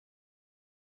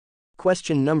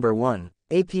Question number 1.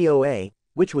 APOA,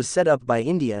 which was set up by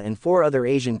India and 4 other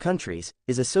Asian countries,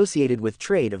 is associated with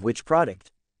trade of which product?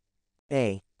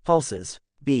 A. Pulses.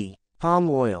 B. Palm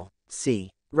oil. C.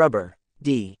 Rubber.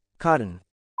 D. Cotton.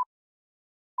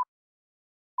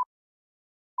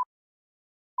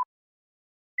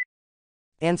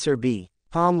 Answer B.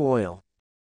 Palm oil.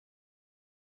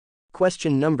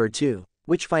 Question number 2.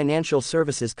 Which financial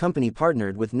services company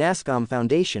partnered with NASCOM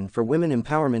Foundation for Women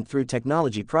Empowerment through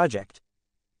Technology Project?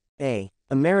 A.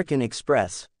 American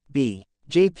Express. B.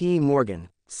 J.P. Morgan.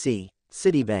 C.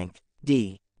 Citibank.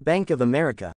 D. Bank of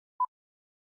America.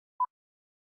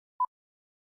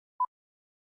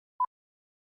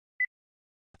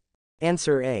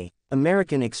 Answer A.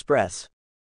 American Express.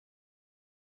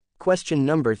 Question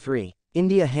number 3.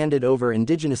 India handed over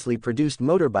indigenously produced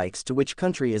motorbikes to which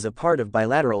country as a part of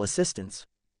bilateral assistance?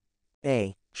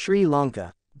 A. Sri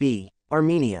Lanka. B.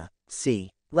 Armenia.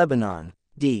 C. Lebanon.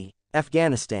 D.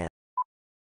 Afghanistan.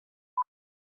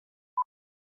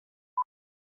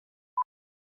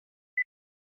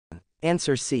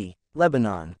 Answer C.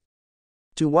 Lebanon.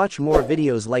 To watch more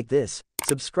videos like this,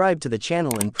 subscribe to the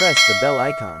channel and press the bell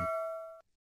icon.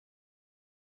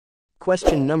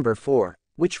 Question number 4.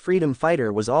 Which freedom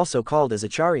fighter was also called as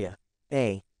Acharya?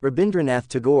 A. Rabindranath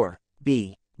Tagore.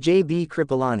 B. J.B.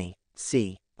 Kripalani.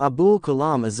 C. Abul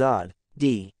Kalam Azad.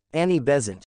 D. Annie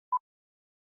Besant.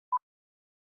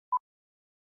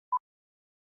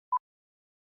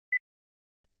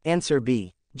 Answer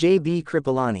B. J.B.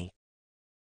 Kripalani.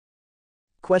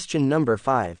 Question number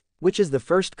 5. Which is the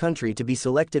first country to be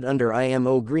selected under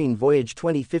IMO Green Voyage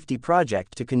 2050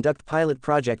 project to conduct pilot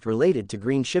project related to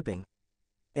green shipping?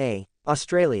 A.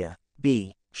 Australia.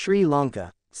 B. Sri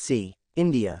Lanka. C.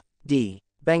 India. D.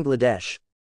 Bangladesh.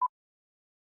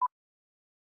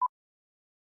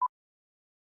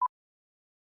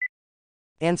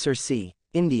 Answer C.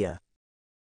 India.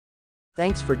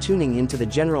 Thanks for tuning into the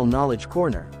General Knowledge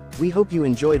Corner. We hope you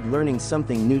enjoyed learning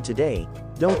something new today.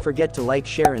 Don't forget to like,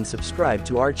 share and subscribe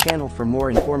to our channel for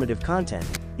more informative content.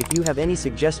 If you have any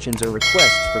suggestions or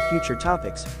requests for future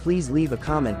topics, please leave a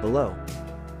comment below.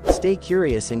 Stay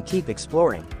curious and keep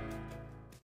exploring.